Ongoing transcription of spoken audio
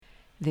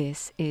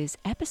This is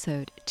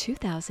episode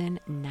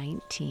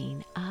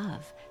 2019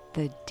 of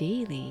the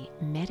Daily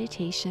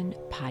Meditation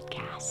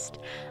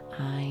Podcast.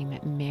 I'm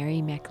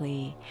Mary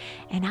Meckley,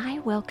 and I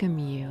welcome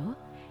you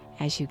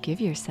as you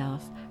give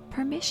yourself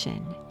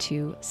permission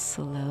to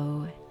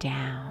slow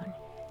down.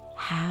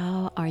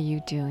 How are you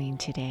doing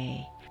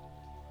today?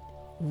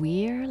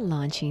 We're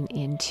launching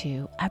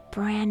into a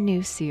brand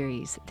new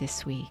series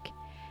this week.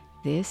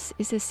 This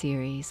is a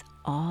series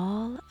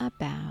all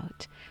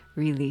about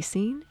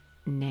releasing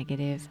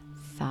negative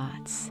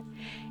thoughts.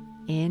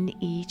 In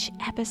each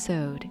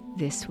episode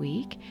this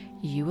week,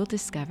 you will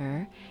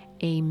discover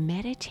a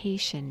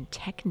meditation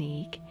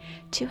technique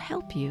to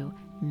help you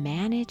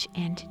manage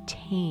and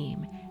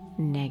tame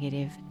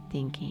negative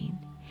thinking.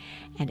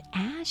 And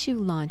as you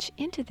launch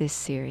into this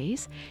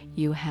series,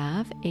 you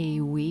have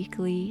a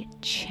weekly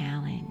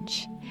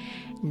challenge.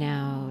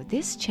 Now,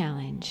 this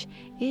challenge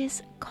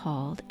is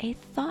called a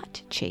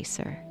thought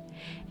chaser.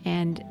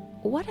 And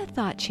what a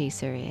thought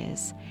chaser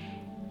is,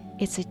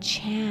 it's a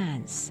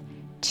chance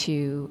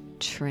to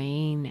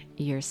train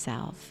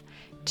yourself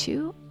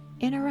to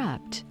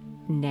interrupt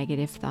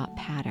negative thought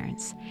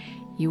patterns.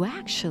 You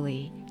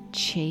actually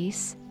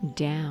chase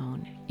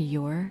down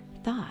your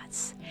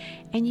thoughts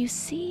and you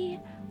see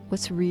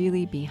what's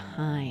really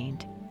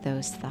behind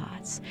those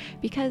thoughts,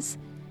 because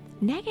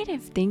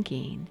negative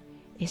thinking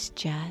is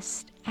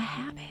just a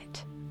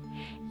habit.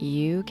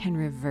 You can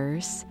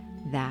reverse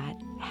that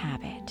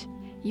habit.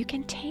 You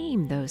can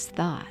tame those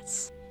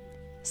thoughts.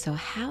 So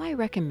how I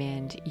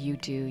recommend you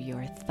do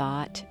your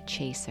thought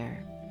chaser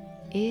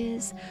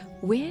is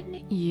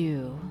when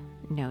you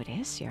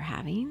notice you're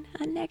having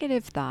a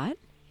negative thought.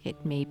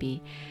 It may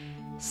be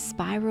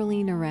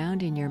spiraling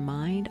around in your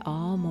mind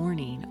all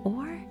morning,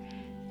 or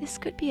this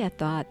could be a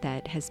thought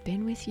that has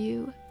been with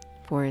you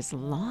for as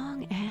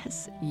long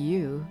as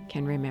you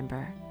can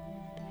remember.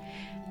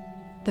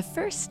 The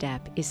first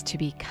step is to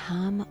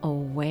become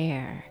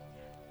aware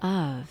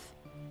of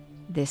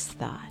this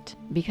thought,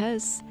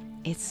 because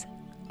it's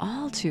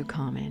all too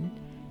common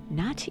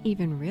not to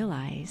even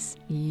realize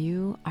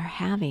you are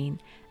having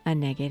a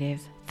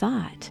negative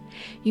thought.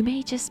 You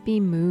may just be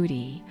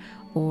moody,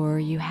 or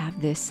you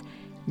have this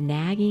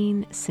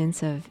nagging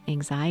sense of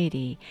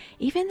anxiety,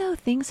 even though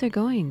things are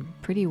going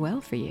pretty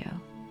well for you.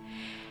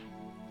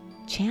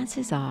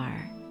 Chances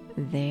are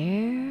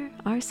there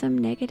are some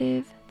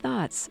negative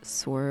thoughts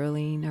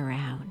swirling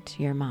around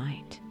your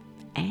mind,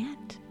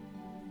 and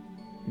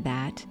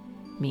that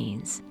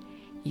means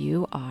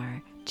you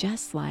are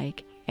just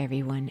like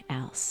everyone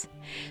else.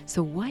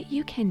 So what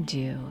you can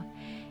do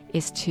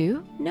is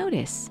to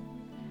notice,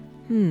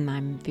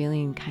 I'm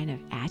feeling kind of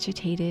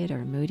agitated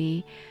or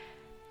moody.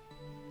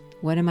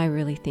 What am I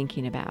really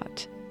thinking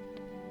about?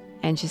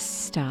 And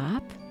just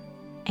stop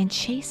and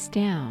chase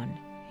down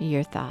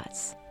your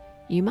thoughts.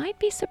 You might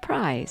be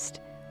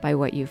surprised by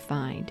what you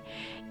find.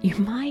 You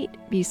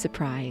might be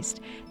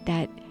surprised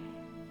that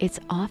it's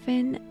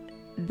often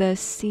the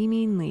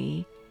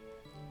seemingly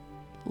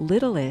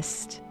little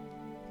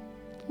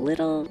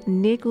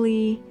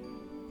niggly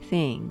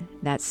thing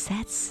that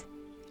sets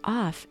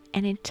off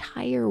an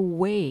entire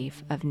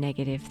wave of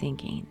negative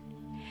thinking.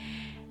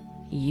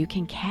 You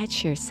can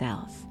catch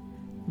yourself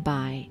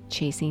by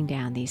chasing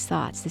down these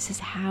thoughts. This is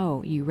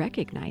how you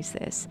recognize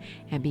this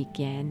and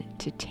begin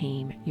to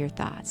tame your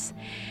thoughts.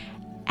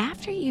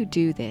 After you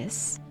do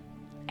this,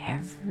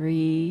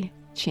 every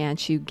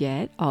chance you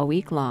get all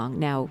week long,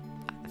 now,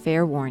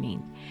 fair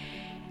warning,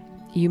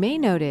 you may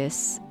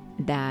notice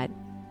that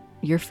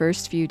your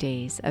first few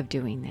days of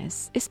doing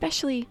this,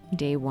 especially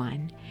day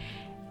one,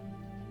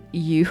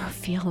 you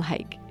feel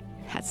like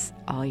that's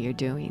all you're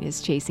doing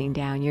is chasing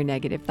down your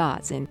negative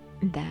thoughts. And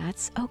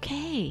that's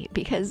okay,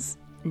 because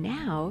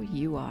now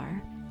you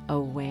are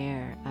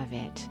aware of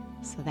it.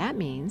 So that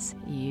means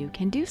you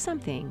can do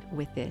something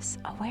with this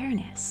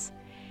awareness.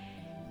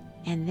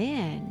 And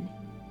then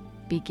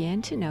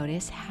begin to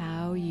notice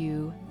how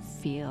you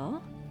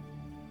feel,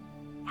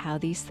 how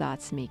these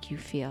thoughts make you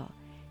feel.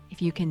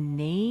 If you can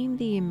name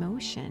the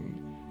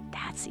emotion,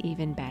 that's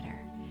even better.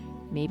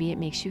 Maybe it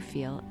makes you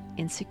feel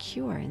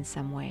insecure in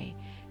some way,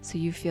 so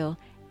you feel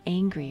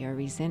angry or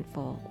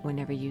resentful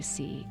whenever you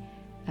see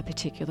a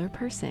particular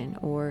person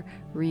or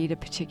read a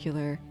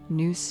particular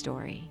news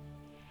story.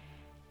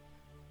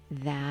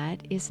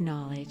 That is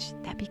knowledge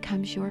that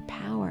becomes your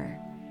power.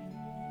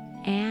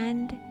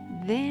 And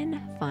then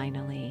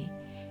finally,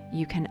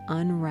 you can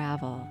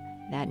unravel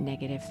that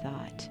negative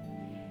thought.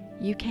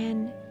 You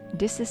can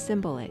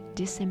disassemble it,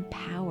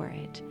 disempower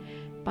it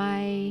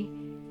by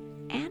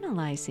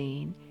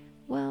analyzing,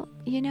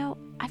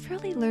 I've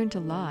really learned a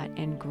lot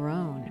and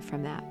grown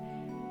from that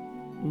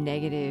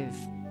negative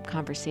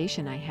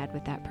conversation I had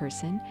with that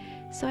person,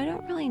 so I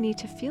don't really need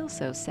to feel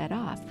so set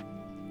off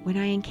when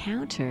I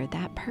encounter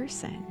that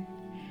person,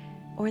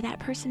 or that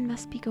person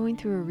must be going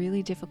through a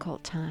really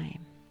difficult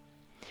time.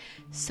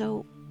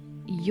 So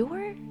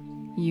your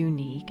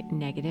unique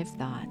negative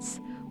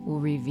thoughts will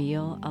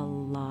reveal a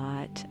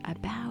lot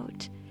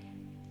about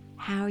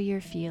how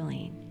you're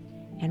feeling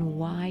and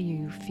why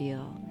you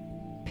feel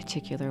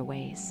particular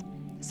ways.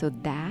 So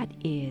that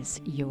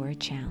is your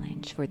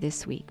challenge for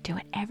this week. Do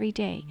it every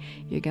day.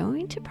 You're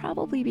going to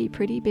probably be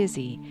pretty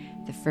busy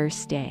the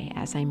first day,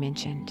 as I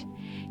mentioned.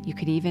 You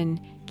could even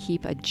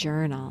keep a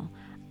journal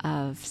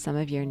of some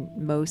of your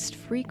most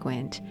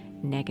frequent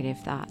negative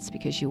thoughts,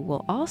 because you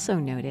will also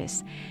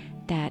notice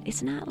that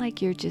it's not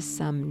like you're just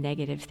some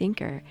negative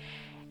thinker.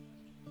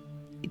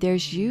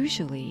 There's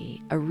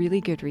usually a really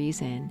good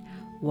reason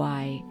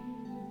why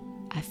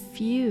a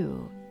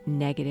few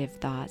negative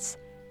thoughts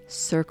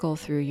circle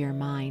through your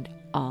mind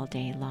all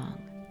day long.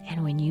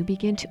 And when you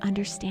begin to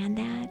understand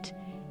that,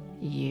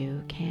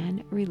 you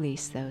can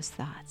release those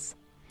thoughts.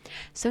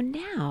 So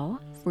now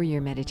for your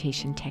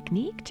meditation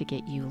technique to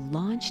get you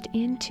launched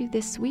into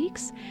this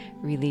week's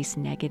Release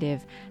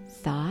Negative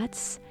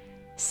Thoughts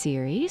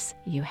series,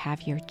 you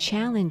have your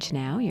challenge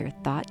now, your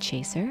thought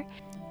chaser.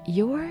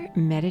 Your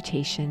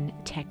meditation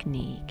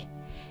technique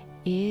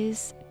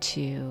is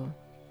to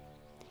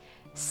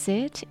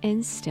sit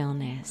in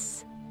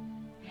stillness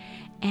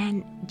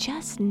and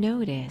just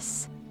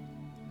notice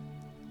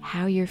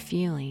how you're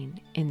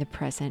feeling in the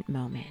present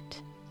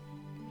moment,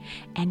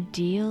 and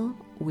deal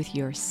with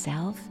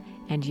yourself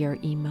and your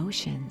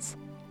emotions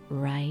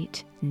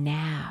right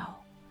now.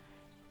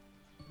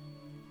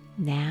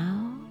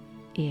 Now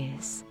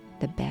is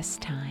the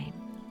best time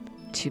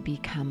to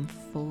become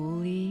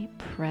fully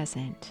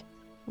present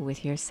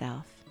with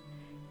yourself.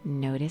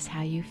 Notice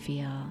how you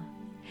feel,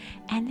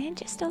 and then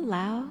just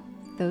allow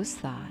those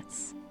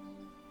thoughts.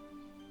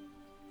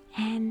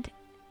 And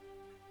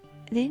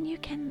then you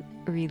can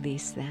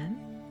release them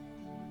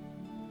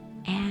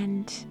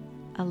and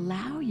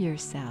allow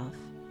yourself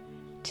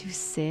to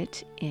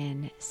sit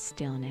in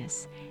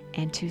stillness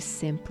and to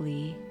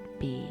simply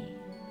be.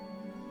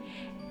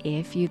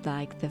 If you'd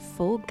like the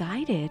full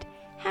guided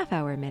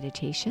half-hour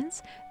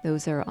meditations,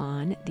 those are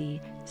on the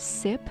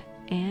SIP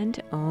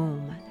and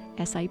OM,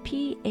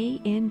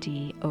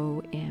 SIPANDOM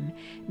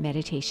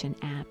meditation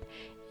app.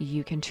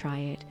 You can try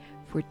it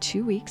for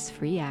 2 weeks,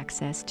 free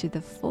access to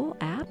the full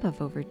app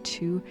of over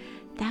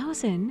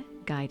 2,000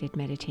 guided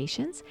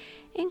meditations,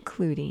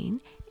 including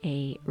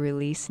a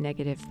Release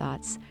Negative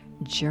Thoughts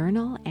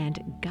journal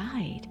and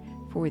guide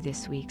for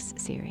this week's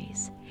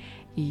series.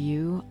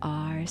 You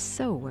are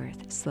so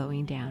worth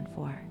slowing down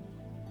for.